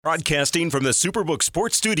Broadcasting from the Superbook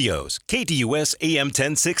Sports Studios, KDUS AM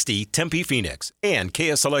 1060 Tempe, Phoenix, and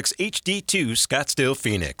KSLX HD2 Scottsdale,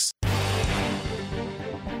 Phoenix.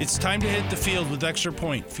 It's time to hit the field with Extra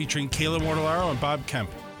Point, featuring Kayla Mortellaro and Bob Kemp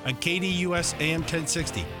on KDUS AM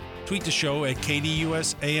 1060. Tweet the show at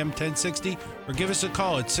KDUS AM 1060 or give us a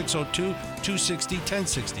call at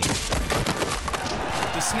 602-260-1060.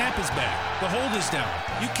 The snap is back. The hold is down.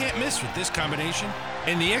 You can't miss with this combination.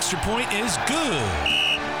 And the Extra Point is good.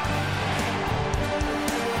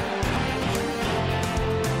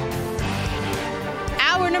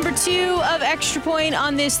 Hour number 2 of Extra Point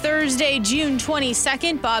on this Thursday, June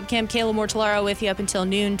 22nd. Bob Kemp, Kayla Mortellaro with you up until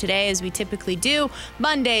noon today, as we typically do.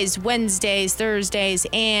 Mondays, Wednesdays, Thursdays,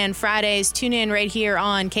 and Fridays. Tune in right here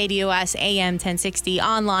on KDUS AM 1060,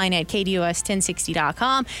 online at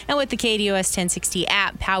KDUS1060.com, and with the KDUS 1060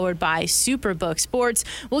 app powered by Superbook Sports.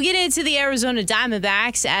 We'll get into the Arizona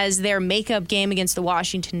Diamondbacks as their makeup game against the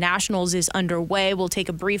Washington Nationals is underway. We'll take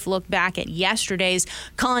a brief look back at yesterday's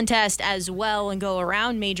contest as well and go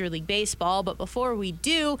around Major League Baseball. But before we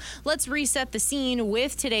do, let's reset the scene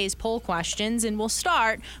with today's poll questions, and we'll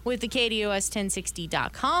start with the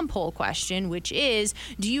KDUS1060.com poll question, which is,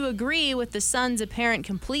 do you agree with the Suns' apparent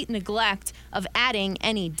complete neglect of adding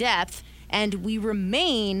any depth? And we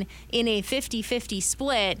remain in a 50-50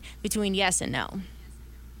 split between yes and no.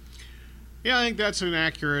 Yeah, I think that's an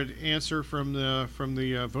accurate answer from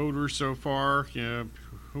the voters so far. You know,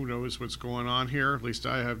 who knows what's going on here? At least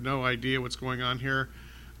I have no idea what's going on here.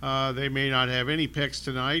 They may not have any picks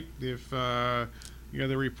tonight if the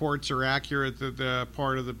reports are accurate that the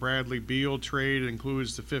part of the Bradley Beal trade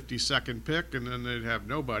includes the 52nd pick, and then they'd have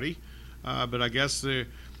nobody. But I guess the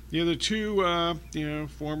two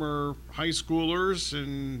former high schoolers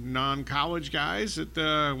and non-college guys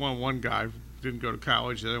that one guy didn't go to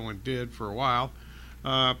college, the other one did for a while.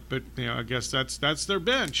 But I guess that's their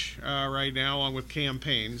bench right now, along with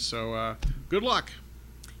campaign. So good luck.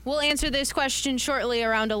 We'll answer this question shortly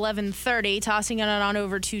around 11:30. Tossing it on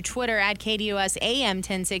over to Twitter at KDUS AM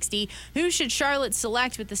 1060. Who should Charlotte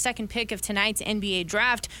select with the second pick of tonight's NBA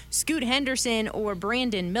draft? Scoot Henderson or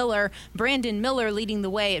Brandon Miller? Brandon Miller leading the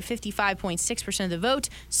way at 55.6% of the vote.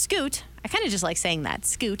 Scoot, I kind of just like saying that.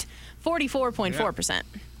 Scoot, 44.4%.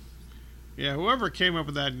 Yeah, whoever came up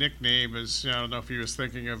with that nickname is, I don't know if he was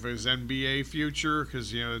thinking of his NBA future,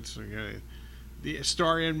 because, it's the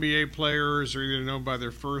star NBA players are either known by their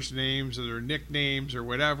first names or their nicknames or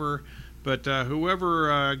whatever. But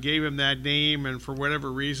whoever gave him that name, and for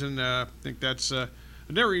whatever reason, I think that's, I've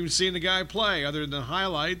never even seen the guy play other than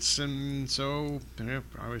highlights, and so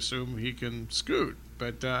I assume he can scoot.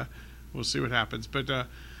 But we'll see what happens. But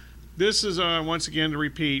this is, once again, to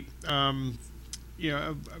repeat, the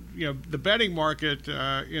betting market,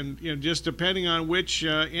 just depending on which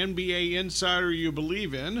NBA insider you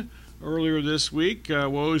believe in. Earlier this week,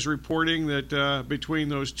 Woj reporting that between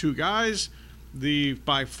those two guys, the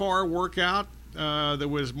by far workout that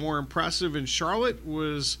was more impressive in Charlotte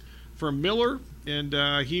was from Miller, and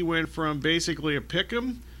he went from basically a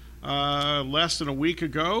pick'em less than a week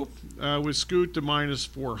ago with Scoot to minus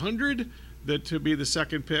 400. That to be the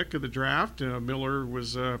second pick of the draft. Miller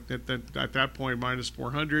was at that point minus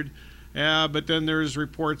 400. But then there's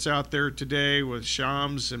reports out there today with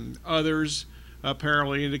Shams and others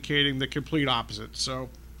apparently indicating the complete opposite. So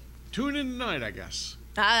tune in tonight, I guess.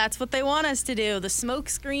 That's what they want us to do. The smoke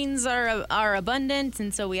screens are abundant,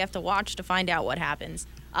 and so we have to watch to find out what happens.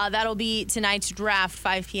 That'll be tonight's draft,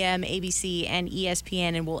 5 p.m., ABC and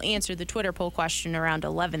ESPN, and we'll answer the Twitter poll question around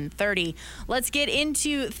 11:30. Let's get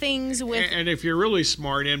into things with... And if you're really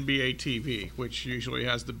smart, NBA TV, which usually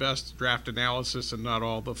has the best draft analysis and not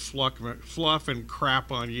all the fluff and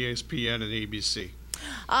crap on ESPN and ABC.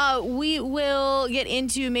 We will get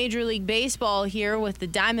into Major League Baseball here with the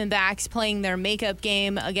Diamondbacks playing their makeup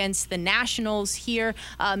game against the Nationals here,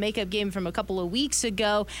 makeup game from a couple of weeks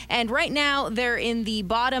ago. And right now they're in the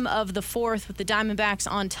bottom of the fourth with the Diamondbacks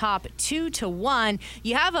on top 2-1.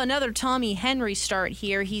 You have another Tommy Henry start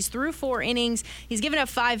here. He's through 4 innings. He's given up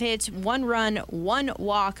 5 hits, 1 run, 1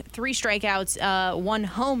 walk, 3 strikeouts, 1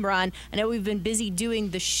 home run. I know we've been busy doing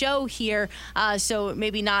the show here, so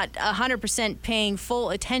maybe not 100% paying full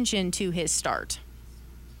attention to his start.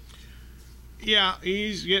 Yeah,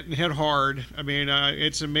 he's getting hit hard. I mean,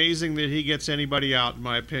 it's amazing that he gets anybody out, in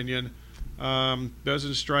my opinion.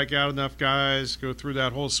 Doesn't strike out enough guys, go through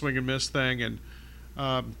that whole swing and miss thing, and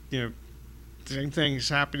same thing's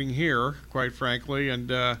happening here, quite frankly. And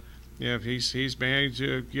he's managed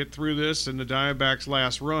to get through this in the Diamondbacks'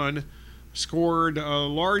 last run. Scored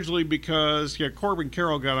largely because Corbin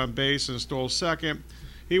Carroll got on base and stole second.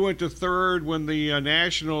 He went to third when the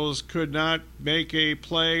Nationals could not make a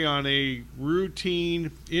play on a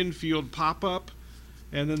routine infield pop-up.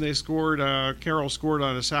 And then they scored, Carroll scored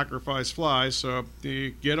on a sacrifice fly. So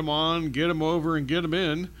you get him on, get him over, and get him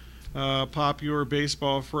in. Popular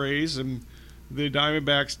baseball phrase. And the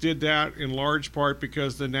Diamondbacks did that in large part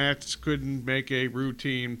because the Nats couldn't make a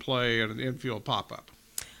routine play on an infield pop-up.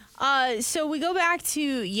 So we go back to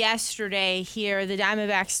yesterday here. The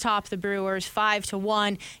Diamondbacks topped the Brewers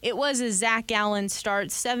 5-1. It was a Zach Gallen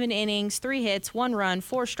start, 7 innings, 3 hits, 1 run,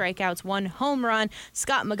 4 strikeouts, 1 home run.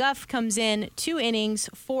 Scott McGough comes in, 2 innings,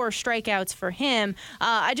 4 strikeouts for him.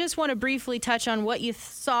 I just want to briefly touch on what you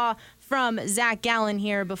saw from Zach Gallen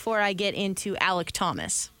here before I get into Alek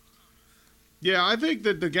Thomas. Yeah, I think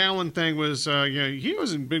that the Gallen thing was, he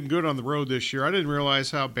hasn't been good on the road this year. I didn't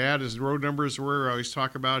realize how bad his road numbers were. I always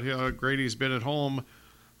talk about how great he's been at home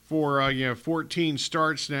for, 14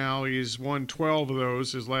 starts now. He's won 12 of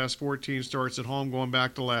those, his last 14 starts at home going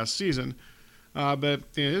back to last season. But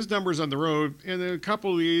his numbers on the road, and a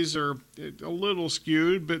couple of these are a little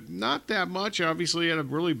skewed, but not that much. Obviously, he had a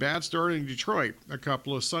really bad start in Detroit a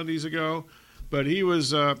couple of Sundays ago. But he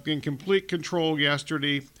was in complete control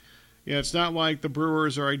yesterday. Yeah, it's not like the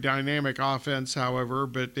Brewers are a dynamic offense, however,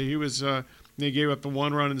 but he was. They gave up the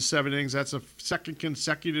 1 run in 7 innings. That's a second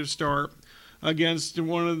consecutive start against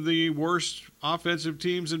one of the worst offensive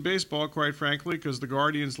teams in baseball, quite frankly, because the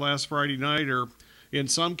Guardians last Friday night are, in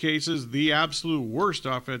some cases, the absolute worst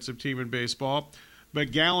offensive team in baseball. But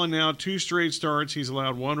Gallen now 2 straight starts. He's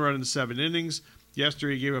allowed 1 run in 7 innings.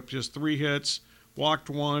 Yesterday he gave up just 3 hits, walked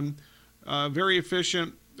 1. Very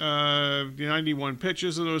efficient. 91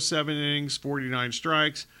 pitches in those 7 innings, 49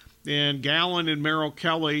 strikes. And Gallen and Merrill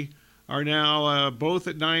Kelly are now both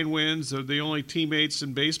at 9 wins. They're the only teammates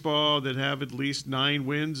in baseball that have at least 9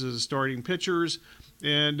 wins as starting pitchers.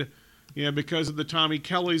 And because of the Tommy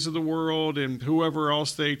Kellys of the world and whoever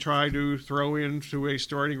else they try to throw into a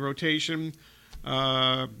starting rotation,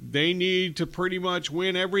 they need to pretty much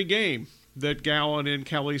win every game that Gallen and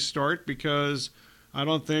Kelly start, because I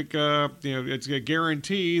don't think it's a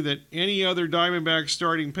guarantee that any other Diamondback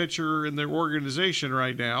starting pitcher in their organization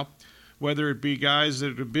right now, whether it be guys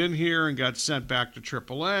that have been here and got sent back to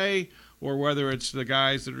AAA, or whether it's the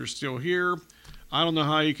guys that are still here, I don't know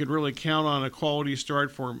how you could really count on a quality start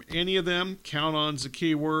from any of them. Count on's the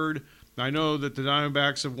key word. I know that the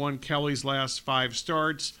Diamondbacks have won Kelly's last 5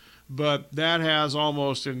 starts, but that has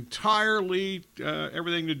almost entirely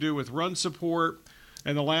everything to do with run support.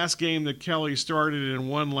 And the last game that Kelly started and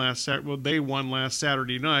won they won last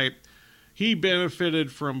Saturday night, he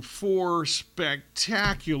benefited from 4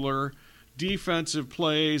 spectacular defensive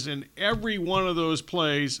plays, and every one of those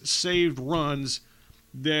plays saved runs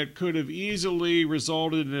that could have easily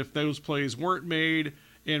resulted in, if those plays weren't made,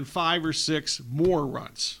 in 5 or 6 more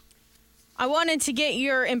runs. I wanted to get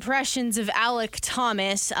your impressions of Alek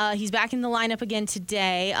Thomas. He's back in the lineup again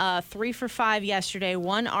today. 3 for 5 yesterday,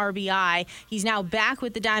 1 RBI. He's now back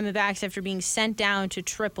with the Diamondbacks after being sent down to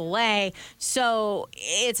AAA. So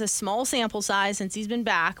it's a small sample size since he's been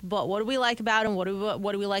back. But what do we like about him? What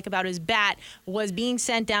do we like about his bat? Was being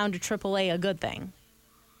sent down to AAA a good thing?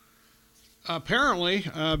 Apparently,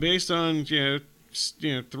 based on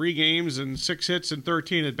 3 games and 6 hits and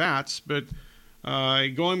 13 at bats, but.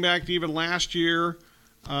 Going back to even last year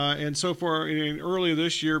and so far earlier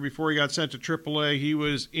this year, before he got sent to AAA, he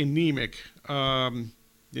was anemic. I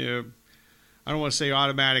don't want to say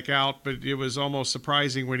automatic out, but it was almost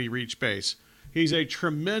surprising when he reached base. He's a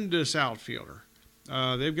tremendous outfielder.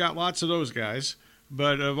 They've got lots of those guys,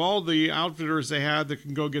 but of all the outfielders they have that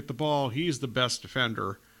can go get the ball, he's the best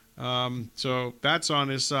defender. So that's on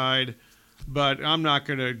his side. But I'm not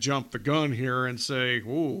going to jump the gun here and say,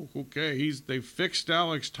 "Oh, okay, they fixed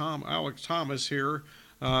Alek Thomas here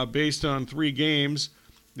based on 3 games."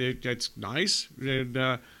 That's nice,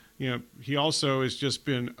 and he also has just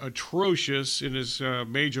been atrocious in his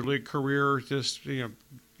major league career. Just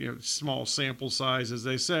small sample size, as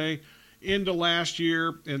they say. Into last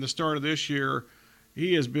year and the start of this year,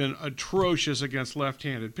 he has been atrocious against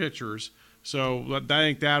left-handed pitchers. So I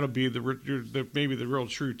think that'll be maybe the real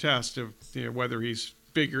true test of whether he's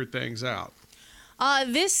figured things out.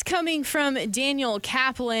 This coming from Daniel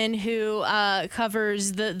Kaplan, who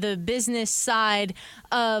covers the business side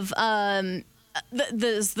of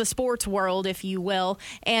the sports world, if you will,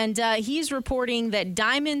 and he's reporting that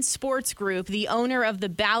Diamond Sports Group, the owner of the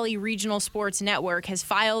Bally Regional Sports Network, has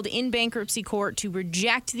filed in bankruptcy court to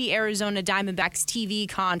reject the Arizona Diamondbacks TV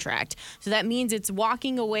contract. So that means it's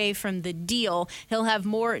walking away from the deal. He'll have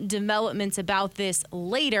more developments about this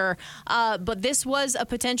later, but this was a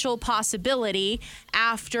potential possibility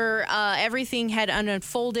after everything had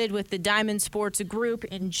unfolded with the Diamond Sports Group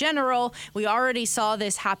in general. We already saw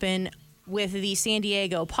this happen with the San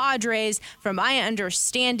Diego Padres. From my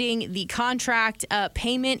understanding, the contract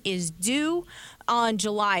payment is due on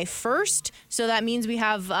July 1st. So that means we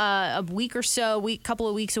have a week or so, couple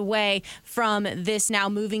of weeks away from this now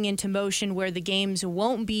moving into motion where the games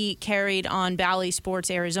won't be carried on Bally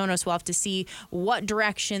Sports Arizona. So we'll have to see what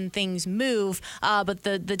direction things move. But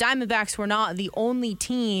the Diamondbacks were not the only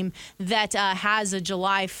team that has a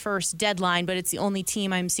July 1st deadline, but it's the only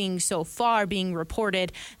team I'm seeing so far being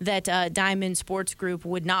reported that Diamond Sports Group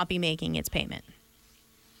would not be making its payment.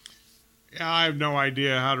 I have no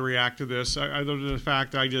idea how to react to this, other than the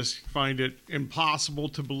fact I just find it impossible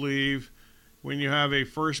to believe when you have a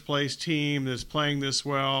first-place team that's playing this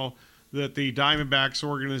well that the Diamondbacks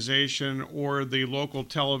organization or the local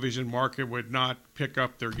television market would not pick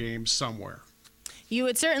up their games somewhere. You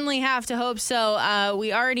would certainly have to hope so.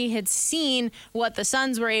 We already had seen what the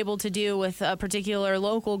Suns were able to do with a particular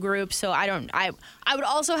local group, so I would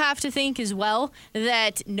also have to think as well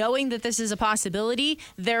that knowing that this is a possibility,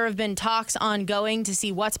 there have been talks ongoing to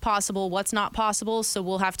see what's possible, what's not possible, so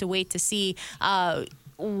we'll have to wait to see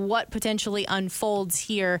what potentially unfolds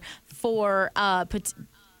here for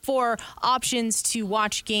options to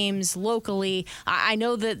watch games locally. I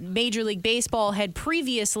know that Major League Baseball had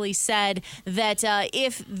previously said that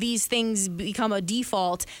if these things become a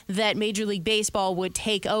default, that Major League Baseball would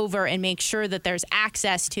take over and make sure that there's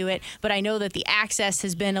access to it. But I know that the access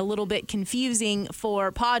has been a little bit confusing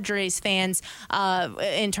for Padres fans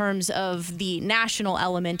in terms of the national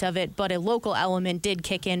element of it, but a local element did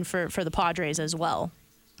kick in for the Padres as well.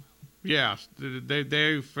 Yeah,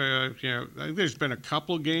 they've I think there's been a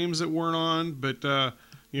couple of games that weren't on, but I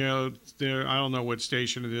don't know what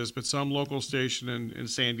station it is, but some local station in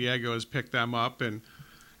San Diego has picked them up. And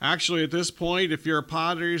actually, at this point, if you're a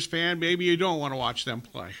Padres fan, maybe you don't want to watch them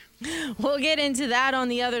play. We'll get into that on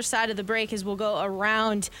the other side of the break as we'll go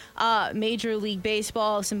around Major League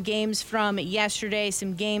Baseball, some games from yesterday,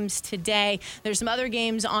 some games today. There's some other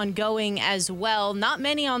games ongoing as well. Not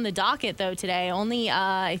many on the docket, though, today. Only,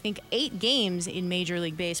 I think, 8 games in Major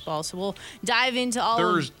League Baseball. So we'll dive into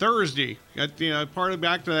all Thursday. Part of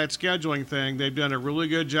back to that scheduling thing, they've done a really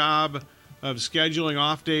good job of scheduling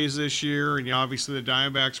off days this year. And obviously the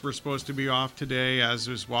Diamondbacks were supposed to be off today, as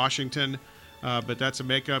was Washington. But that's a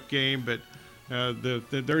makeup game. But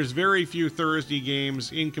there's very few Thursday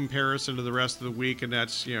games in comparison to the rest of the week, and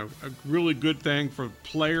that's a really good thing for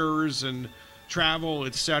players and travel,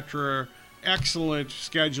 etc. Excellent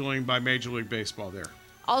scheduling by Major League Baseball there.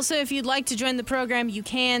 Also, if you'd like to join the program, you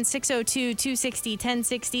can.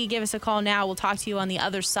 602-260-1060. Give us a call now. We'll talk to you on the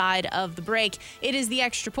other side of the break. It is The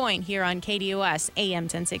Extra Point here on KDUS AM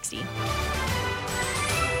 1060.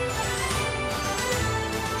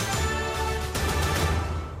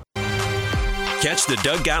 Catch the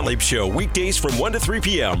Doug Gottlieb Show weekdays from 1 to 3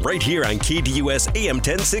 p.m. right here on KDUS AM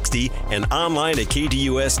 1060 and online at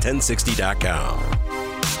KDUS1060.com.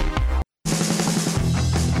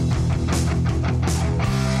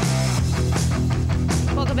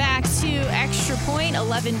 Welcome back to Extra Point,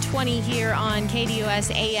 11:20 here on KDUS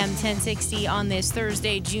AM 1060 on this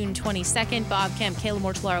Thursday, June 22nd. Bob Kemp, Kayla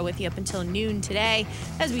Mortellaro with you up until noon today,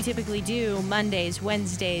 as we typically do Mondays,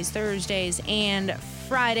 Wednesdays, Thursdays, and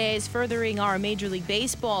Fridays, furthering our Major League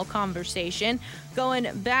Baseball conversation. Going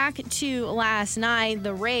back to last night,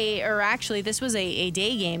 this was a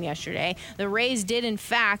day game yesterday. The Rays did, in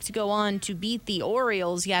fact, go on to beat the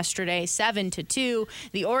Orioles yesterday, 7-2.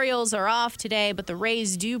 The Orioles are off today, but the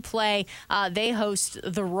Rays do play. They host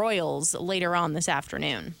the Royals later on this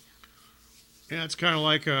afternoon. Yeah, it's kind of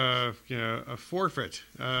like a forfeit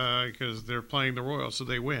because they're playing the Royals, so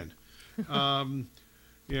they win. I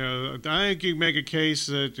think you can make a case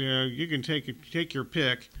that you can take your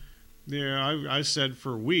pick. I said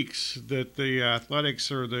for weeks that the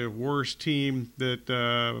Athletics are the worst team that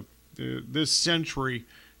this century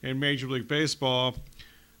in Major League Baseball.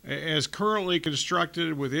 As currently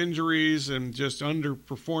constructed with injuries and just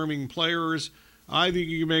underperforming players, I think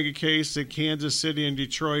you can make a case that Kansas City and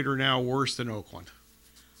Detroit are now worse than Oakland.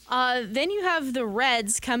 Then you have the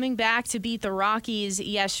Reds coming back to beat the Rockies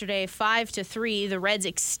yesterday, 5-3. The Reds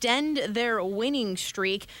extend their winning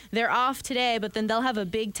streak. They're off today, but then they'll have a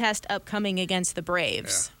big test upcoming against the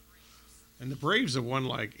Braves. And the Braves have won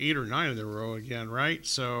like 8 or 9 in a row again, right?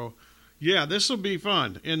 So, yeah, this will be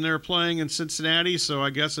fun. And they're playing in Cincinnati, so I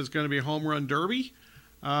guess it's going to be a home run derby.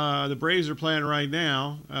 The Braves are playing right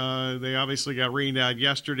now. They obviously got rained out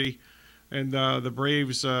yesterday. And the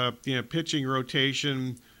Braves, pitching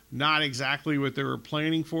rotation, not exactly what they were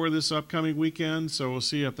planning for this upcoming weekend. So we'll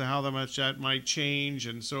see how much that might change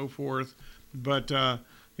and so forth. But,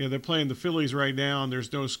 they're playing the Phillies right now, and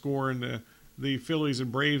there's no score in the Phillies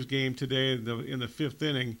and Braves game today in the 5th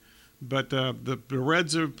inning. But the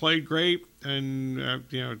Reds have played great, and,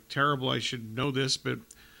 terrible, I should know this, but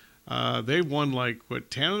they've won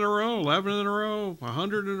 10 in a row, 11 in a row,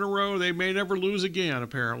 100 in a row. They may never lose again,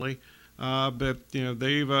 apparently. But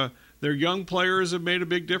their young players have made a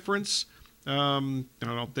big difference. I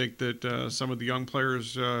don't think that some of the young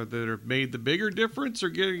players that have made the bigger difference are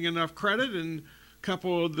getting enough credit, and a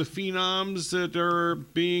couple of the phenoms that are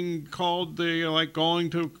being called, they've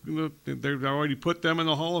already put them in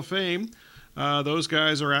the Hall of Fame. Those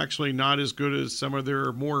guys are actually not as good as some of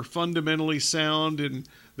their more fundamentally sound, and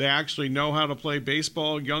they actually know how to play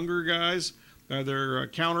baseball, younger guys, their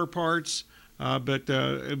counterparts. But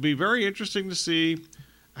it'd be very interesting to see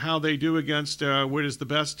how they do against what is the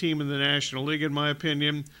best team in the National League, in my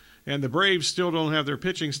opinion. And the Braves still don't have their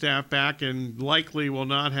pitching staff back, and likely will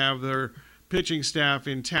not have their pitching staff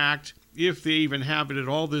intact, if they even have it at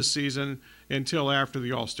all this season, until after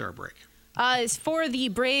the All-Star break. As for the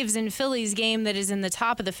Braves and Phillies game that is in the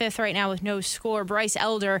top of the 5th right now with no score, Bryce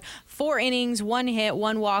Elder, 4 innings, 1 hit,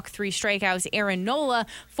 1 walk, 3 strikeouts. Aaron Nola,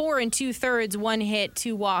 4 2/3, 1 hit,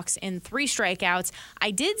 2 walks, and 3 strikeouts.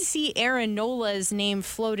 I did see Aaron Nola's name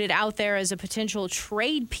floated out there as a potential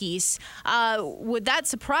trade piece. Would that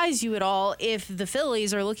surprise you at all if the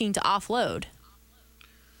Phillies are looking to offload?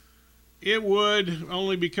 It would,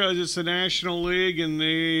 only because it's the National League, and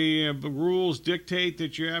the rules dictate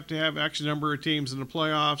that you have to have X number of teams in the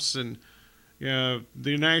playoffs, and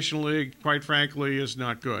the National League, quite frankly, is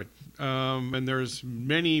not good. And there's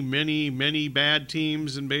many, many, many bad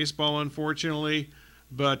teams in baseball, unfortunately.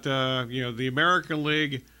 But, the American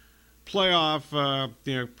League playoff,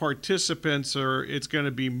 participants it's going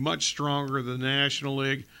to be much stronger than the National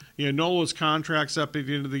League. Nola's contract's up at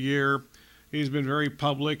the end of the year. He's been very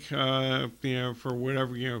public, for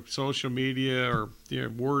whatever, social media or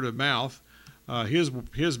word of mouth,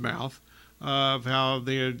 his mouth, of how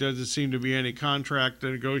there doesn't seem to be any contract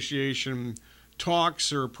negotiation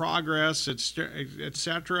talks or progress,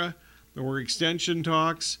 etc., or extension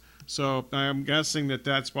talks. So I'm guessing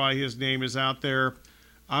that's why his name is out there.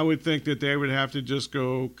 I would think that they would have to just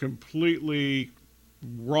go completely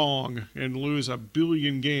wrong and lose 1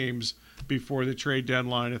 billion games before the trade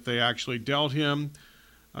deadline if they actually dealt him.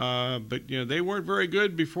 But they weren't very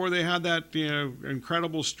good before they had that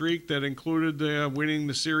incredible streak that included winning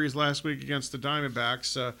the series last week against the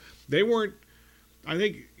Dbacks. They weren't, I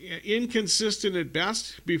think, inconsistent at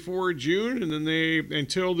best before June, and then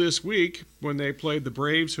until this week when they played the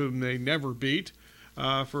Braves, whom they never beat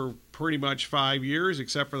for pretty much 5 years,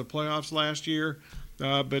 except for the playoffs last year.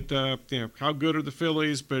 But how good are the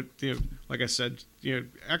Phillies? But like I said,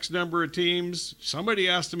 X number of teams. Somebody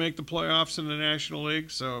has to make the playoffs in the National League,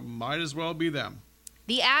 so it might as well be them.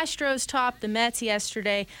 The Astros topped the Mets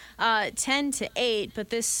yesterday, 10-8. But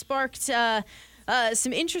this sparked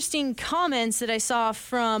some interesting comments that I saw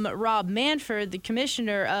from Rob Manfred, the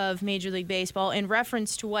commissioner of Major League Baseball, in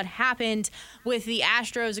reference to what happened with the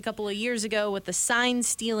Astros a couple of years ago with the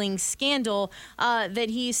sign-stealing scandal, that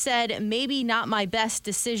he said maybe not my best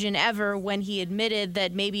decision ever, when he admitted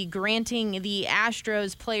that maybe granting the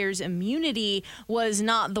Astros players immunity was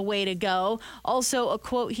not the way to go. Also, a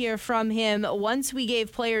quote here from him: once we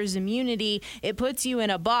gave players immunity, it puts you in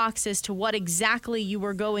a box as to what exactly you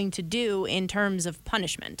were going to do in terms of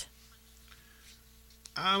punishment.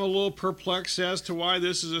 I'm a little perplexed as to why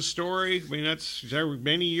this is a story. I mean, that's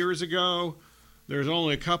many years ago. There's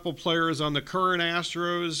only a couple players on the current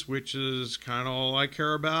Astros, which is kind of all I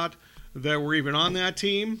care about, that were even on that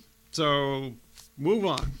team. So move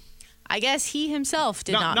on. I guess he himself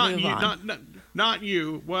did not move on. Not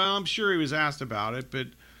you. Well, I'm sure he was asked about it, but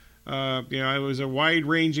it was a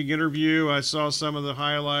wide-ranging interview. I saw some of the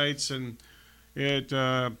highlights, and it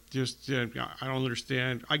I don't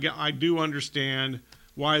understand. I do understand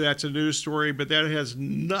why that's a news story, but that has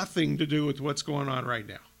nothing to do with what's going on right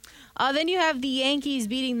now. Then you have the Yankees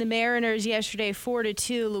beating the Mariners yesterday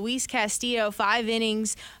 4-2. Luis Castillo, 5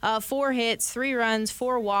 innings, 4 hits, 3 runs,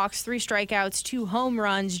 4 walks, 3 strikeouts, 2 home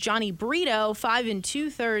runs. Johnny Brito, 5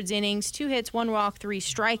 2/3 innings, 2 hits, 1 walk, 3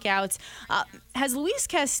 strikeouts. Has Luis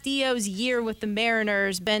Castillo's year with the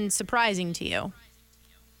Mariners been surprising to you?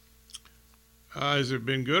 Has it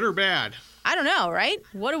been good or bad? I don't know, right?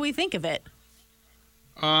 What do we think of it?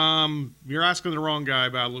 You're asking the wrong guy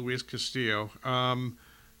about Luis Castillo.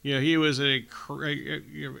 He was a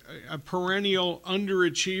perennial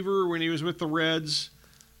underachiever when he was with the Reds.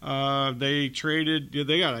 They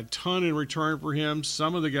got a ton in return for him.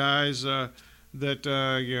 Some of the guys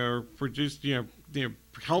that produced,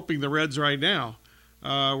 helping the Reds right now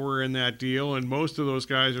were in that deal, and most of those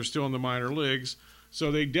guys are still in the minor leagues.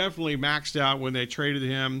 So they definitely maxed out when they traded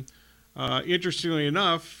him. Interestingly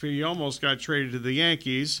enough, he almost got traded to the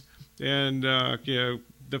Yankees, and the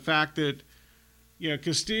fact that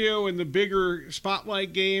Castillo in the bigger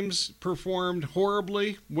spotlight games performed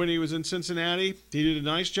horribly when he was in Cincinnati. He did a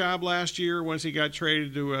nice job last year once he got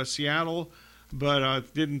traded to Seattle, but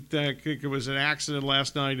didn't think it was an accident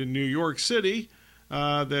last night in New York City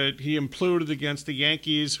that he imploded against the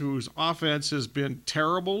Yankees, whose offense has been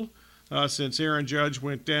terrible since Aaron Judge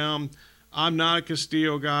went down. I'm not a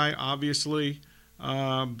Castillo guy, obviously,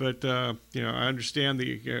 but I understand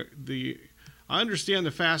I understand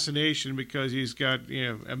the fascination because he's got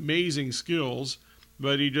amazing skills,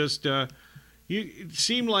 but he just it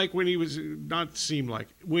seemed like when he was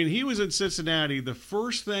when he was in Cincinnati, the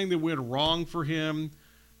first thing that went wrong for him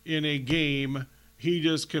in a game, he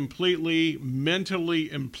just completely mentally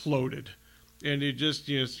imploded, and it just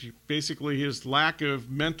basically his lack of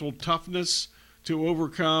mental toughness to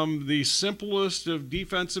overcome the simplest of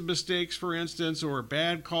defensive mistakes, for instance, or a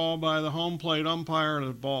bad call by the home plate umpire and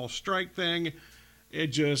a ball strike thing,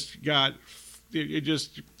 it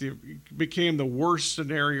became the worst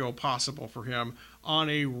scenario possible for him on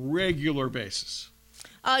a regular basis.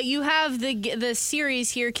 You have the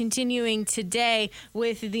series here continuing today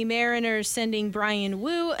with the Mariners sending Brian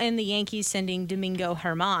Wu and the Yankees sending Domingo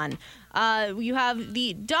Germán. You have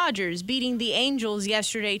the Dodgers beating the Angels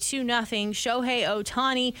yesterday 2-0. Shohei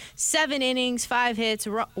Ohtani, 7 innings, 5 hits,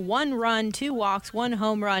 1 run, 2 walks, 1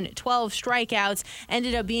 home run, 12 strikeouts.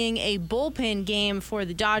 Ended up being a bullpen game for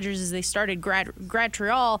the Dodgers as they started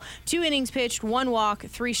Graterol. 2 innings pitched, 1 walk,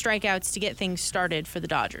 3 strikeouts to get things started for the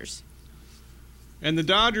Dodgers. And the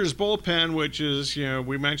Dodgers bullpen, which is,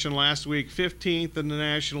 we mentioned last week, 15th in the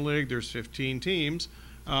National League. There's 15 teams.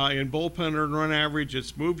 In bullpen earned run average,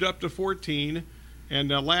 it's moved up to 14.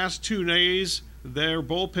 And the last 2 days, their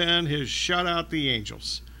bullpen has shut out the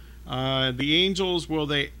Angels. The Angels, will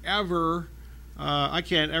they ever... I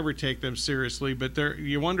can't ever take them seriously, but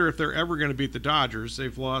you wonder if they're ever going to beat the Dodgers.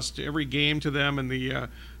 They've lost every game to them in the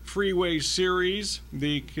Freeway Series,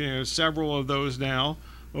 several of those now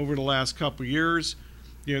over the last couple years.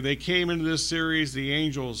 They came into this series, the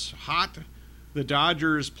Angels hot, the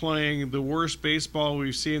Dodgers playing the worst baseball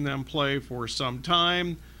we've seen them play for some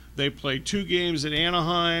time. They played 2 games in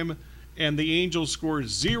Anaheim, and the Angels scored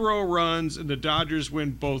 0 runs, and the Dodgers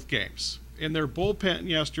win both games. In their bullpen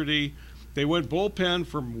yesterday, they went bullpen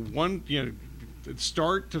from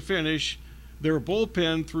start to finish. Their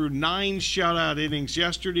bullpen threw 9 shutout innings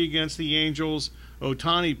yesterday against the Angels.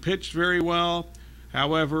 Ohtani pitched very well.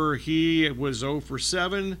 However, he was 0 for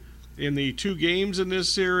 7 in the 2 games in this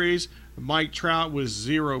series. Mike Trout was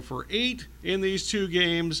 0 for 8 in these 2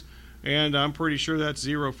 games, and I'm pretty sure that's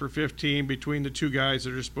 0 for 15 between the 2 guys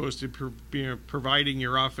that are supposed to be providing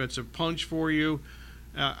your offensive punch for you.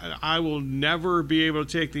 I will never be able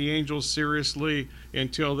to take the Angels seriously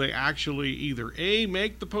until they actually either A,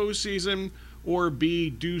 make the postseason, or B,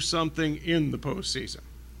 do something in the postseason.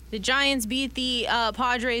 The Giants beat the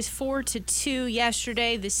Padres 4-2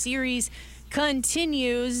 yesterday. The series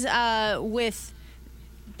continues with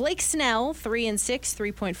Blake Snell,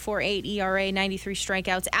 3-6, 3.48 ERA, 93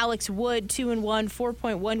 strikeouts. Alex Wood, 2-1,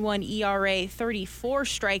 4.11 ERA, 34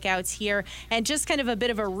 strikeouts here. And just kind of a bit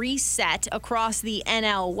of a reset across the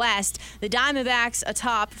NL West. The Diamondbacks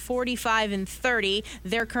atop 45-30.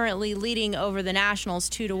 They're currently leading over the Nationals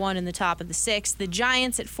 2-1 in the top of the 6th. The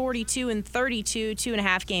Giants at 42-32,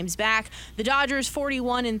 2.5 games back. The Dodgers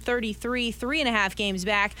 41-33, 3.5 games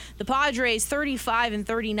back. The Padres 35-39,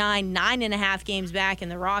 9.5 games back. And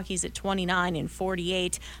the Rockies at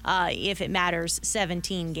 29-48, if it matters,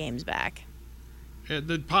 17 games back.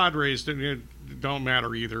 The Padres don't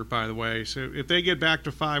matter either, by the way. So if they get back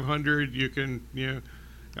to 500, you can,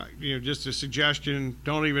 just a suggestion,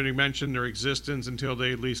 don't even mention their existence until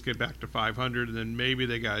they at least get back to 500, and then maybe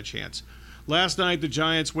they got a chance. Last night, the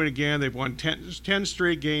Giants win again. They've won 10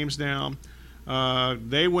 straight games now.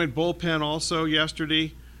 They went bullpen also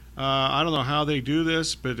yesterday. I don't know how they do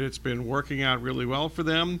this, but it's been working out really well for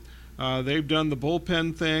them. They've done the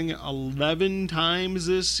bullpen thing 11 times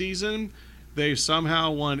this season. They've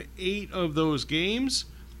somehow won 8 of those games.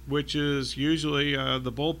 which is usually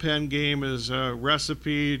the bullpen game is a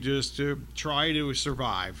recipe just to try to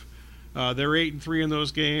survive. They're 8-3 in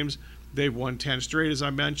those games. They've won 10 straight, as I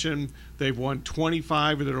mentioned. They've won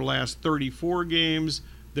 25 of their last 34 games.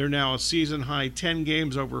 They're now a season-high 10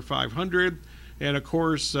 games over 500. And, of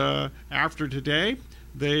course, after today,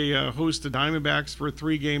 they host the Diamondbacks for a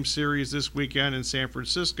 3-game series this weekend in San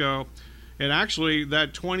Francisco. And actually,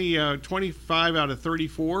 that 25 out of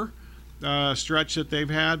 34 stretch that they've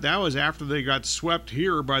had, that was after they got swept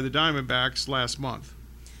here by the Diamondbacks last month.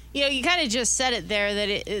 You kind of just said it there,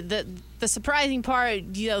 that the surprising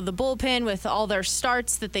part, the bullpen with all their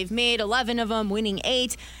starts that they've made, 11 of them, winning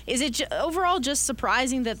 8. Is it overall just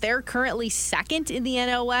surprising that they're currently second in the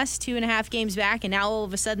NL West, 2.5 games back, and now all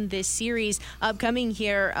of a sudden this series upcoming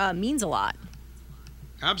here means a lot?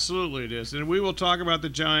 Absolutely it is. And we will talk about the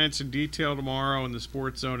Giants in detail tomorrow in the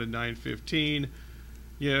Sports Zone at 9:15.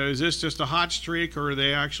 Is this just a hot streak, or are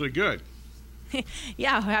they actually good?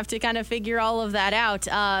 Yeah, we'll have to kind of figure all of that out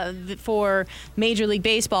for Major League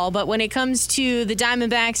Baseball. But when it comes to the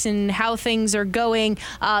Diamondbacks and how things are going,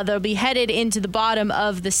 they'll be headed into the bottom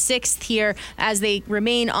of the 6th here as they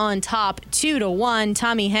remain on top 2-1.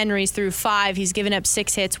 Tommy Henry's through 5. He's given up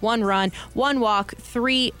 6 hits, 1 run, 1 walk,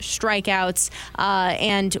 3 strikeouts,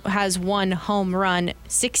 and has 1 home run,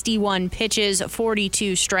 61 pitches,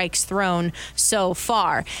 42 strikes thrown so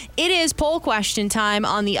far. It is poll question time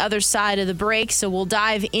on the other side of the break. So we'll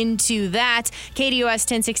dive into that.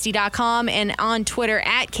 KDUS1060.com and on Twitter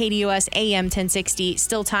at KDUSAM1060.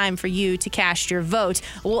 Still time for you to cast your vote.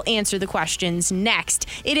 We'll answer the questions next.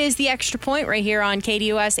 It is the Extra Point right here on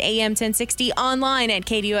KDUS AM 1060, online at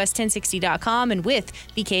KDUS1060.com, and with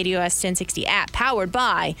the KDUS 1060 app, powered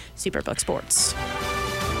by Superbook Sports.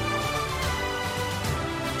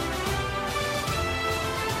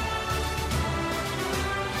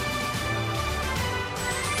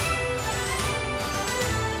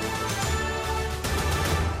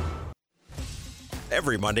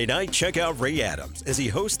 Every Monday night, check out Ray Adams as he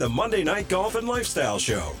hosts the Monday Night Golf and Lifestyle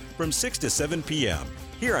Show from 6 to 7 p.m.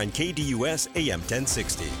 here on KDUS AM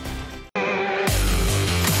 1060.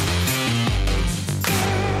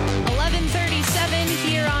 11:37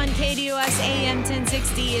 here on KDUS AM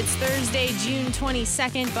 1060. It's Thursday, June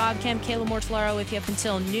 22nd. Bob Kemp, Kayla Mortellaro with you up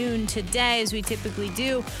until noon today, as we typically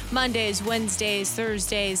do Mondays, Wednesdays,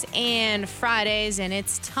 Thursdays, and Fridays. And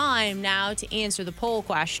it's time now to answer the poll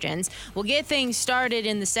questions. We'll get things started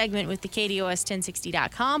in the segment with the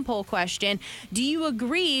KDUS1060.com poll question. Do you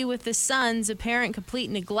agree with the Suns' apparent complete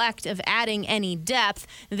neglect of adding any depth?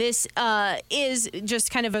 This is just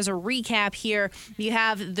kind of as a recap here. You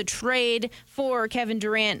have the trade for Kevin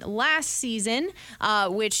Durant last season,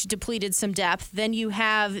 which depleted some depth. Then you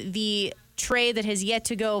have the trade that has yet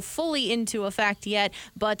to go fully into effect yet,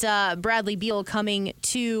 but Bradley Beal coming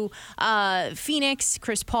to Phoenix,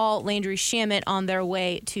 Chris Paul, Landry Shamet on their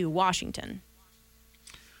way to Washington.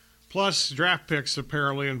 Plus, draft picks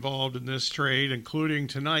apparently involved in this trade, including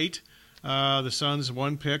tonight. The Suns'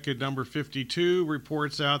 1 pick at number 52.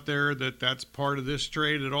 Reports out there that that's part of this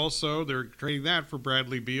trade, and also they're trading that for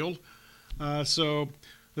Bradley Beal. So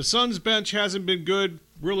the Suns' bench hasn't been good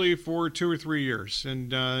really for 2 or 3 years.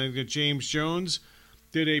 And James Jones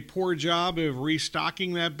did a poor job of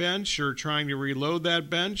restocking that bench or trying to reload that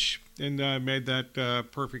bench, and made that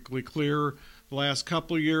perfectly clear the last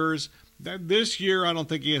couple of years. This year, I don't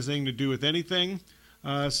think he has anything to do with anything.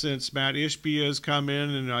 Since Matt Ishbia has come in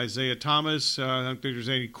and Isaiah Thomas, I don't think there's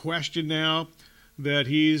any question now that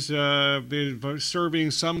he's been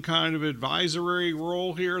serving some kind of advisory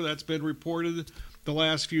role here. That's been reported the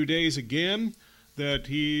last few days again, that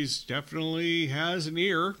he's definitely has an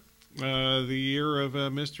ear, the ear of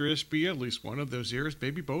Mr. Ishbia, at least one of those ears,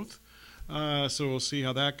 maybe both. So we'll see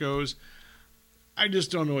how that goes. I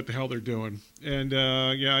just don't know what the hell they're doing. And,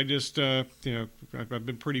 I just, I've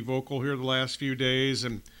been pretty vocal here the last few days,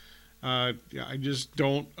 and I just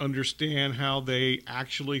don't understand how they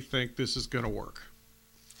actually think this is going to work.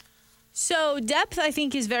 So depth, I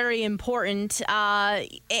think, is very important,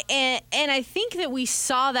 and I think that we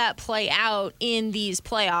saw that play out in these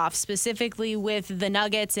playoffs, specifically with the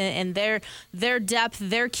Nuggets and their depth,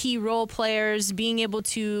 their key role players being able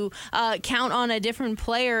to count on a different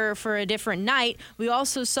player for a different night. We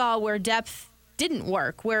also saw where depth didn't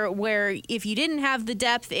work, where if you didn't have the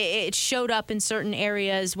depth, it showed up in certain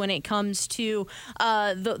areas when it comes to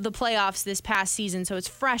the playoffs this past season. So it's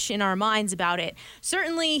fresh in our minds about it.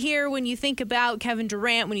 Certainly here, when you think about Kevin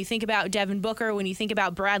Durant, when you think about Devin Booker, when you think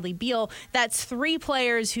about Bradley Beal, that's three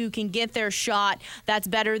players who can get their shot. That's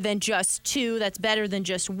better than just two. That's better than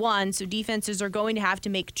just one. So defenses are going to have to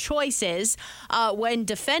make choices when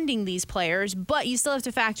defending these players, but you still have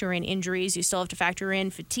to factor in injuries. You still have to factor in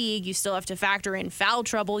fatigue. You still have to factor in foul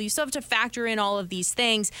trouble. You still have to factor in all of these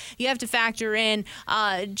things. You have to factor in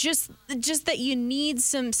just that you need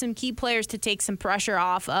some key players to take some pressure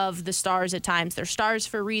off of the stars at times. They're stars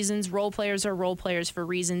for reasons. Role players are role players for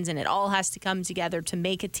reasons, and it all has to come together to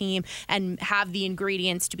make a team and have the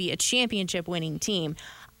ingredients to be a championship-winning team.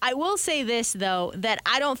 I will say this, though, that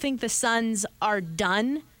I don't think the Suns are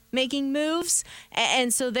done making moves,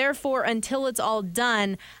 and so therefore, until it's all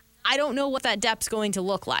done, I don't know what that depth's going to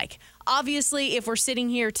look like. Obviously, if we're sitting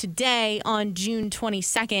here today on June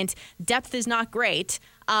 22nd, depth is not great.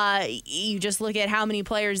 You just look at how many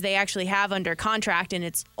players they actually have under contract, and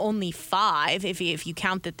it's only 5 if you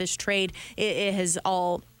count that this trade it has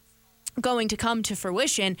all going to come to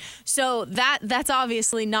fruition. So that's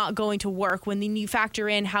obviously not going to work when then you factor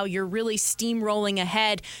in how you're really steamrolling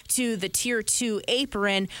ahead to the Tier 2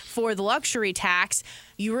 apron for the luxury tax.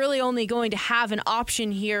 You're really only going to have an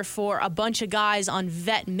option here for a bunch of guys on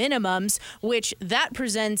vet minimums, which that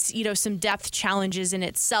presents, some depth challenges in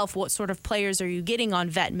itself. What sort of players are you getting on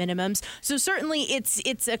vet minimums? So certainly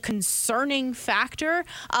it's a concerning factor,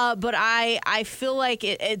 but I feel like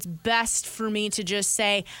it's best for me to just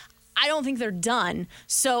say, I don't think they're done.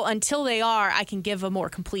 So until they are, I can give a more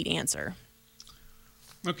complete answer.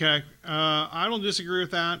 Okay. I don't disagree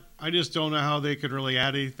with that. I just don't know how they could really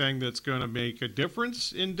add anything that's going to make a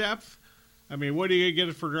difference in depth. I mean, what are you going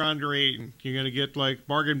to get for DeAndre Ayton? You're going to get like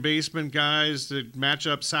bargain basement guys that match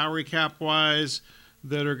up salary cap wise,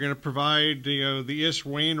 that are going to provide the Ish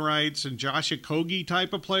Wainwrights and Josh Okogie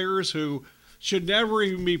type of players who should never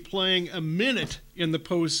even be playing a minute in the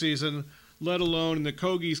postseason, let alone in the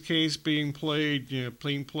Kogie's case being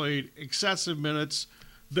played excessive minutes.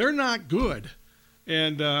 They're not good.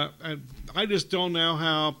 And I just don't know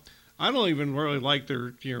how. I don't even really like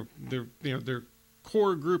their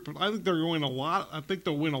core group. I think they're going a lot. I think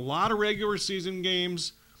they'll win a lot of regular season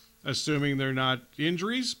games, assuming they're not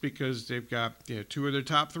injuries, because they've got 2 of their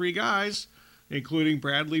top 3 guys, including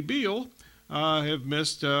Bradley Beal, have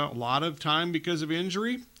missed a lot of time because of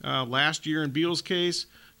injury. Last year in Beal's case,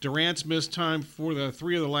 Durant's missed time for the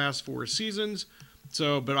 3 of the last 4 seasons.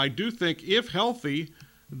 So, but I do think if healthy,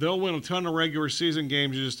 they'll win a ton of regular season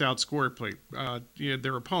games and just outscore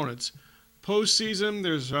their opponents. Postseason,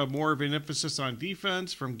 there's more of an emphasis on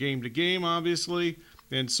defense from game to game, obviously,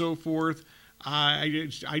 and so forth. I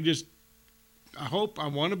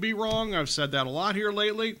want to be wrong. I've said that a lot here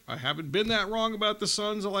lately. I haven't been that wrong about the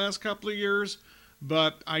Suns the last couple of years,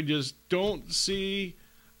 but I just don't see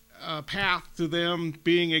a path to them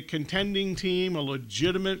being a contending team, a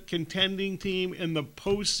legitimate contending team in the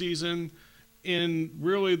postseason in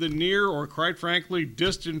really the near or, quite frankly,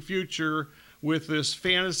 distant future with this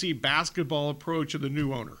fantasy basketball approach of the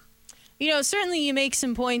new owner. Certainly you make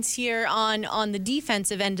some points here on the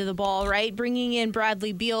defensive end of the ball, right? Bringing in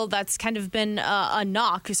Bradley Beal, that's kind of been a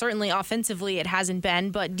knock. Certainly offensively it hasn't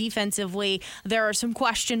been, but defensively there are some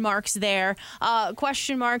question marks there.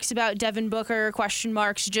 Question marks about Devin Booker, question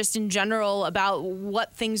marks just in general about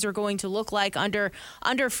what things are going to look like under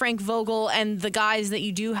Frank Vogel and the guys that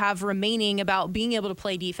you do have remaining about being able to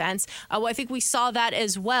play defense. I think we saw that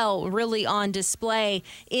as well really on display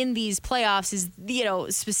in these playoffs is,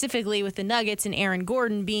 specifically with the Nuggets and Aaron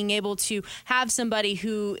Gordon being able to have somebody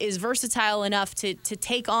who is versatile enough to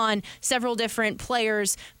take on several different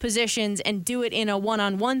players' positions and do it in a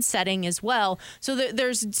one-on-one setting as well. So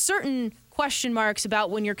there's certain question marks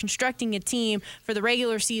about when you're constructing a team for the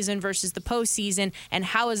regular season versus the postseason, and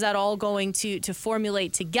how is that all going to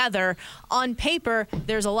formulate together. On paper,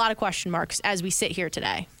 there's a lot of question marks as we sit here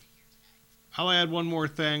today. I'll add one more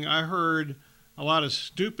thing. I heard a lot of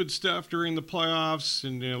stupid stuff during the playoffs,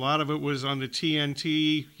 and a lot of it was on the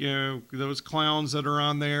TNT, those clowns that are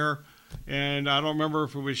on there. And I don't remember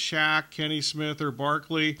if it was Shaq, Kenny Smith, or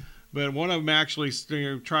Barkley, but one of them actually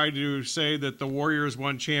tried to say that the Warriors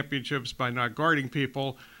won championships by not guarding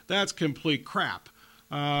people. That's complete crap.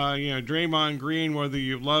 Draymond Green, whether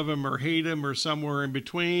you love him or hate him or somewhere in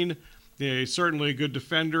between, he's certainly a good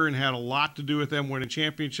defender and had a lot to do with them winning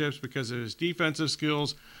championships because of his defensive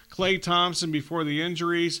skills. Klay Thompson, before the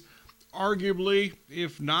injuries, arguably,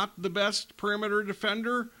 if not the best perimeter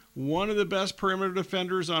defender, one of the best perimeter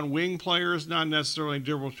defenders on wing players, not necessarily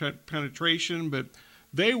dribble penetration, but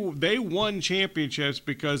they won championships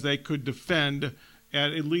because they could defend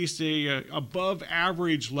at least a above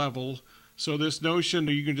average level. So this notion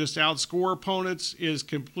that you can just outscore opponents is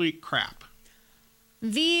complete crap.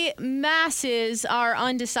 The masses are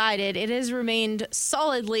undecided. It has remained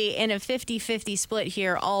solidly in a 50-50 split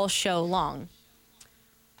here all show long.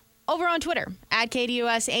 Over on Twitter, at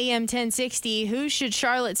KDUS AM 1060, who should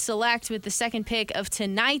Charlotte select with the second pick of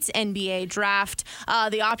tonight's NBA draft?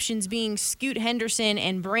 The options being Scoot Henderson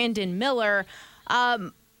and Brandon Miller.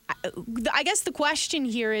 I guess the question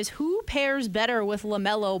here is who pairs better with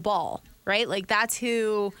LaMelo Ball, right? Like that's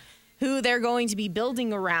who they're going to be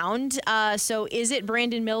building around. So is it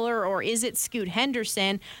Brandon Miller or is it Scoot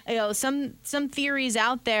Henderson? You know, some theories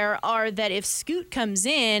out there are that if Scoot comes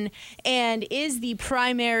in and is the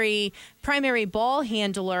primary ball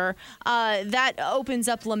handler, that opens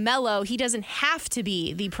up LaMelo. He doesn't have to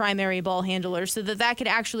be the primary ball handler, so that could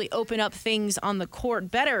actually open up things on the court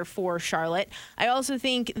better for Charlotte. I also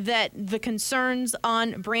think that the concerns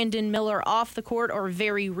on Brandon Miller off the court are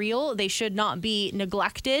very real. They should not be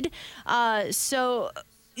neglected. So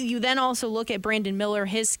you then also look at Brandon Miller,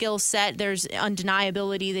 his skill set. There's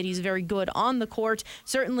undeniability that he's very good on the court.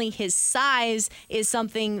 Certainly his size is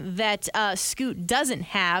something that Scoot doesn't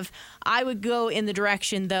have. I would go in the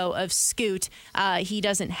direction, though, of Scoot. He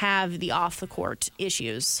doesn't have the off-the-court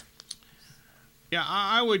issues. Yeah,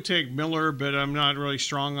 I would take Miller, but I'm not really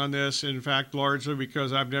strong on this. In fact, largely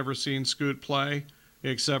because I've never seen Scoot play,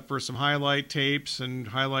 except for some highlight tapes, and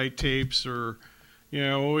highlight tapes are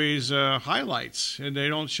always highlights, and they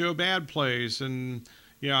don't show bad plays. And,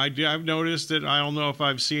 I've noticed that I don't know if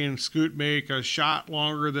I've seen Scoot make a shot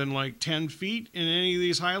longer than like 10 feet in any of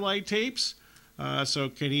these highlight tapes. So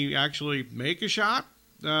can he actually make a shot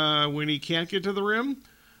when he can't get to the rim?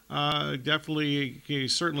 Definitely,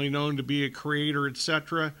 he's certainly known to be a creator,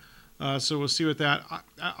 etc. So we'll see with that.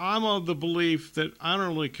 I'm of the belief that I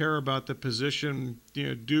don't really care about the position,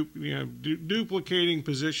 duplicating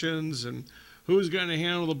positions and who's going to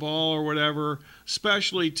handle the ball or whatever,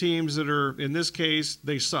 especially teams that are, in this case,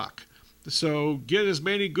 they suck. So get as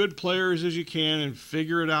many good players as you can and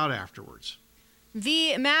figure it out afterwards.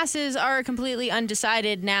 The masses are completely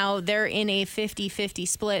undecided now. They're in a 50-50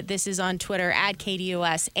 split. This is on Twitter at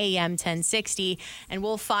KDUS AM 1060, and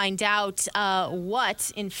we'll find out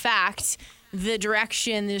what, in fact, the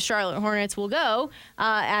direction the Charlotte Hornets will go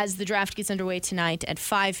as the draft gets underway tonight at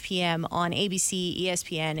 5 p.m. on ABC,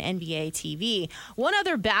 ESPN, NBA TV. One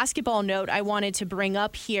other basketball note I wanted to bring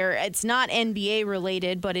up here. It's not NBA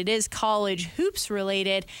related, but it is college hoops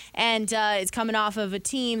related, and it's coming off of a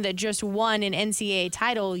team that just won an NCAA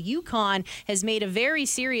title. UConn has made a very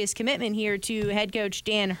serious commitment here to head coach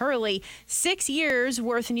Dan Hurley. 6 years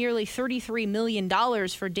worth nearly $33 million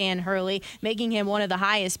for Dan Hurley, making him one of the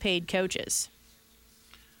highest paid coaches.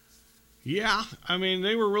 Yeah, I mean,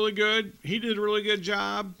 they were really good. He did a really good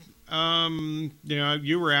job.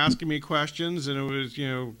 You were asking me questions, and it was,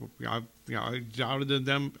 I doubted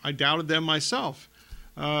them. I doubted them myself.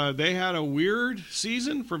 They had a weird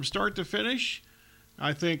season from start to finish.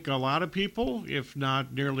 I think a lot of people, if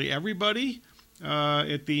not nearly everybody,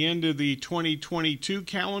 at the end of the 2022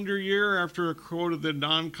 calendar year, after a quote of the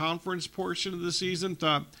non-conference portion of the season,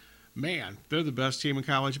 thought, man, they're the best team in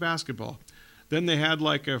college basketball. Then they had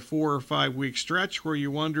like a 4 or 5 week stretch where you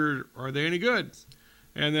wondered, are they any good?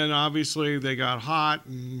 And then obviously they got hot,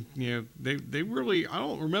 and they really, I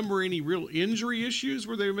don't remember any real injury issues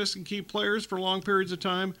where they were missing key players for long periods of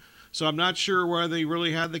time. So I'm not sure why they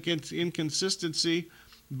really had the inconsistency.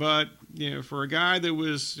 But for a guy that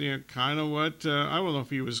was kind of what I don't know if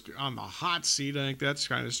he was on the hot seat. I think that's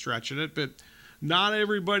kind of stretching it. But not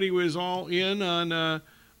everybody was all in on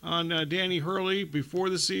Danny Hurley before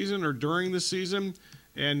the season or during the season.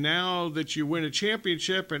 And now that you win a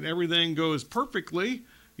championship and everything goes perfectly,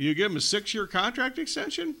 you give him a 6-year contract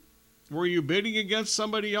extension? Were you bidding against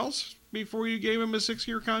somebody else before you gave him a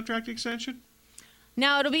 6-year contract extension?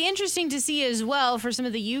 Now, it'll be interesting to see as well for some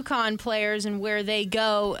of the UConn players and where they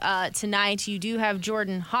go tonight. You do have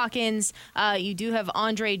Jordan Hawkins. You do have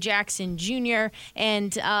Andre Jackson Jr.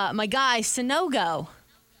 and my guy, Sanogo.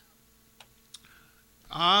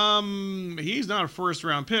 He's not a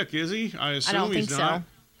first-round pick, is he? I assume don't he's think not.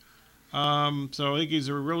 so. So I think he's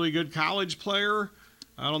a really good college player.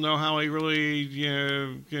 I don't know how he really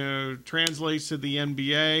translates to the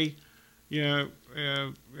NBA.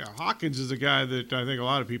 Hawkins is a guy that I think a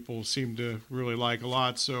lot of people seem to really like a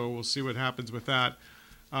lot. So we'll see what happens with that.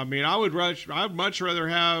 I mean, I'd much rather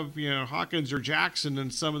have Hawkins or Jackson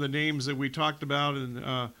than some of the names that we talked about in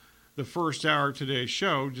the first hour of today's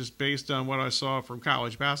show, just based on what I saw from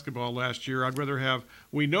college basketball last year. I'd rather have,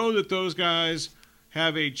 we know that those guys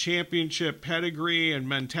have a championship pedigree and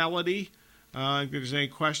mentality. If there's any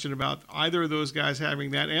question about either of those guys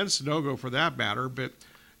having that, and Sanogo for that matter, but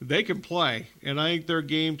they can play. And I think their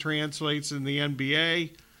game translates in the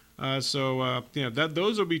NBA.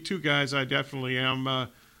 Those will be two guys I definitely am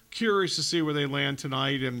curious to see where they land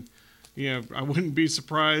tonight. And, I wouldn't be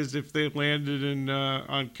surprised if they landed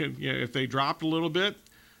if they dropped a little bit.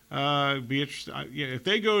 Be interesting. If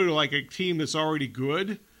they go to like a team that's already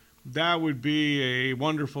good, that would be a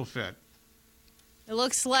wonderful fit. It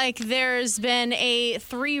looks like there's been a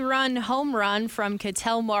 3-run home run from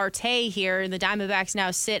Ketel Marte here. The Diamondbacks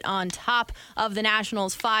now sit on top of the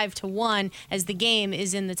Nationals 5-1 as the game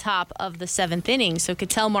is in the top of the 7th inning. So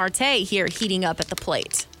Ketel Marte here heating up at the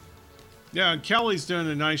plate. Yeah, and Kelly's done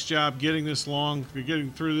a nice job getting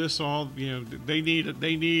through this all. They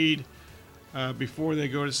need before they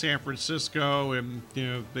go to San Francisco, and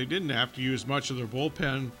they didn't have to use much of their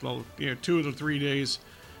bullpen. 2 of the 3 days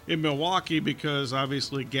in Milwaukee, because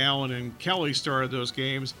obviously Gallen and Kelly started those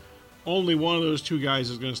games. Only one of those two guys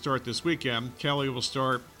is going to start this weekend. Kelly will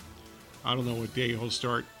start, I don't know what day he'll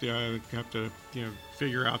start. Have to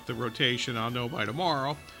figure out the rotation. I'll know by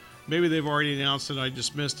tomorrow. Maybe they've already announced it, I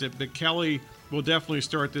just missed it. But Kelly will definitely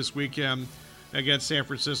start this weekend against San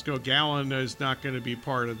Francisco. Gallen is not going to be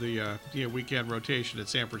part of the weekend rotation at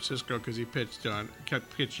San Francisco because he pitched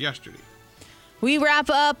yesterday. We wrap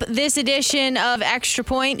up this edition of Extra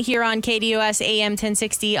Point here on KDUS AM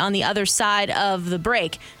 1060 on the other side of the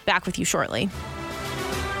break. Back with you shortly.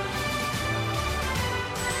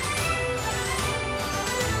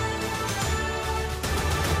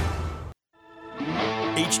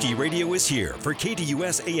 HD Radio is here for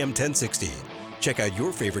KDUS AM 1060. Check out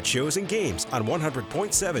your favorite shows and games on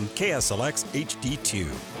 100.7 KSLX HD2.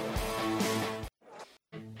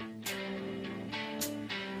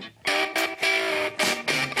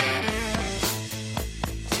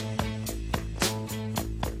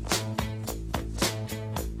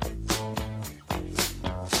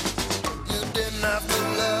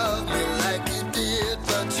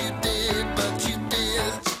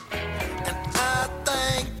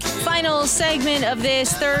 Segment of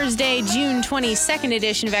this Thursday, June 22nd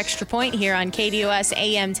edition of Extra Point here on KDUS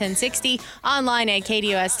AM 1060, online at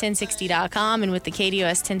KDUS1060.com, and with the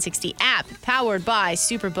KDUS 1060 app, powered by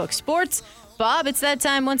Superbook Sports. Bob, it's that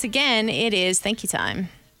time once again. It is thank you time.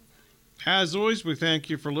 As always, we thank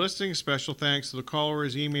you for listening. Special thanks to the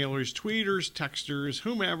callers, emailers, tweeters, texters,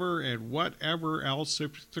 whomever, and whatever else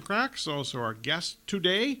the cracks. Also our guest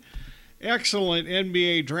today. Excellent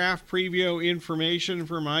NBA draft preview information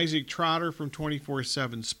from Isaac Trotter from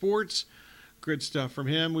 24/7 Sports. Good stuff from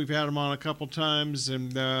him. We've had him on a couple times,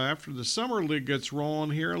 and after the summer league gets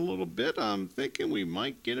rolling here a little bit, I'm thinking we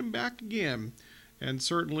might get him back again, and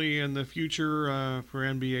certainly in the future for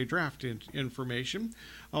NBA draft information.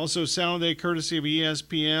 Also, Sound Day courtesy of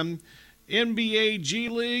ESPN. NBA G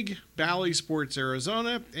League, Bally Sports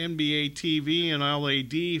Arizona, NBA TV and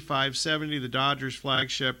LAD 570, the Dodgers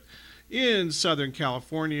flagship in Southern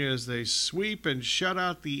California, as they sweep and shut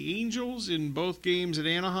out the Angels in both games at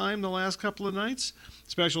Anaheim the last couple of nights.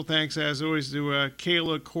 Special thanks, as always, to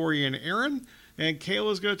Kayla, Corey, and Aaron. And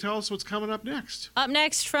Kayla's going to tell us what's coming up next. Up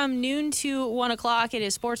next from noon to 1 o'clock, it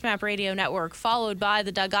is Sports Map Radio Network, followed by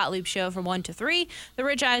the Doug Gottlieb Show from 1 to 3, the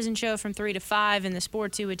Rich Eisen Show from 3 to 5, and the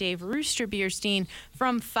Sport 2 with Dave Rooster Bierstein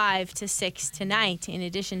from 5 to 6 tonight. In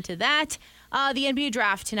addition to that, the NBA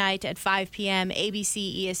Draft tonight at 5 p.m.,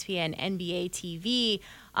 ABC, ESPN, NBA TV.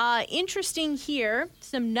 Interesting here,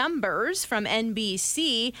 some numbers from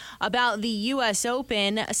NBC about the U.S.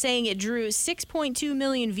 Open, saying it drew 6.2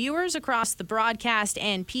 million viewers across the broadcast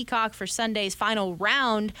and Peacock for Sunday's final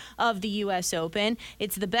round of the U.S. Open.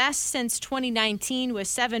 It's the best since 2019, with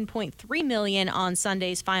 7.3 million on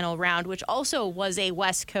Sunday's final round, which also was a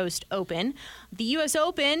West Coast Open. The U.S.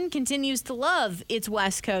 Open continues to love its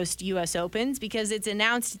West Coast U.S. Opens because it's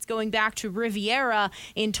announced it's going back to Riviera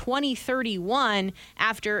in 2031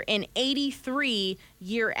 after an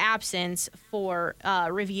 83-year absence for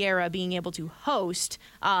Riviera being able to host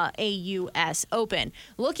a U.S. Open.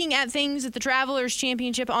 Looking at things at the Travelers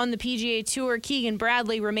Championship on the PGA Tour, Keegan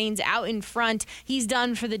Bradley remains out in front. He's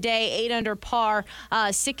done for the day, 8 under par,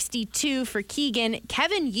 62 for Keegan.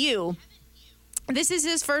 Kevin Yu This is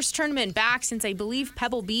his first tournament back since, I believe,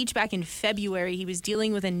 Pebble Beach back in February. He was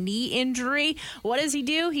dealing with a knee injury. What does he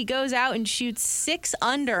do? He goes out and shoots 6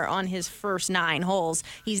 under on his first 9 holes.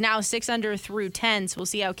 He's now 6 under through 10, so we'll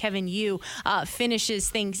see how Kevin Yu finishes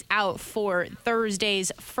things out for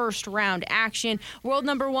Thursday's first round action. World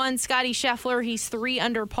number 1, Scottie Scheffler, he's 3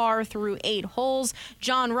 under par through 8 holes.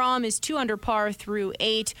 Jon Rahm is 2 under par through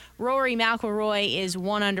 8. Rory McIlroy is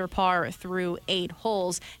 1 under par through 8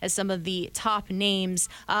 holes as some of the top names.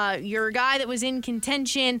 Your guy that was in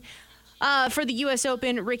contention for the U.S.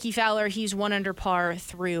 Open, Ricky Fowler, he's 1 under par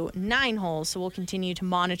through 9 holes, so we'll continue to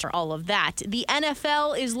monitor all of that. The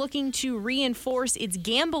NFL is looking to reinforce its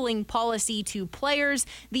gambling policy to players.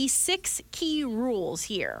 The 6 key rules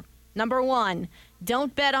here. Number 1,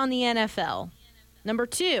 don't bet on the NFL. Number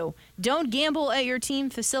 2, don't gamble at your team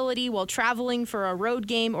facility while traveling for a road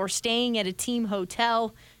game or staying at a team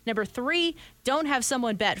hotel. Number 3, don't have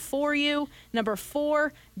someone bet for you. Number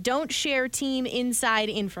 4, don't share team inside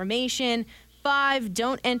information. 5,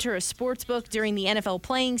 don't enter a sports book during the NFL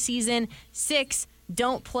playing season. 6,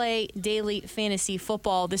 don't play daily fantasy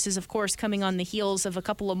football. This is, of course, coming on the heels of a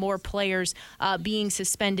couple of more players being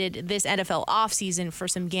suspended this NFL offseason for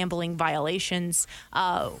some gambling violations,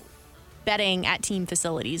 betting at team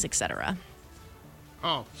facilities, etc.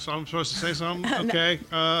 Oh, so I'm supposed to say something? Okay.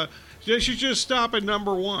 They should just stop at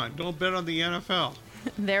number 1. Don't bet on the NFL.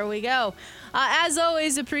 There we go. As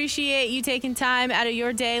always, appreciate you taking time out of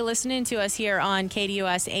your day listening to us here on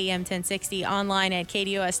KDUS AM 1060, online at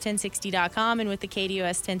KDUS1060.com and with the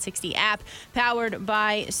KDUS 1060 app powered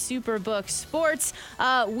by Superbook Sports.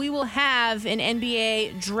 We will have an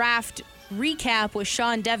NBA draft recap with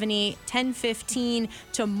Sean Devaney 10:15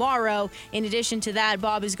 tomorrow. In addition to that,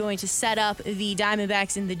 Bob is going to set up the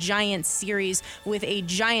Diamondbacks in the Giants series with a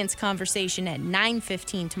Giants conversation at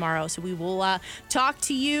 9:15 tomorrow. So we will talk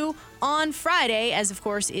to you on Friday, as of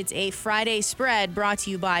course it's a Friday spread brought to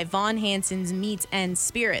you by Von Hansen's Meats and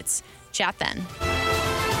Spirits. Chat then.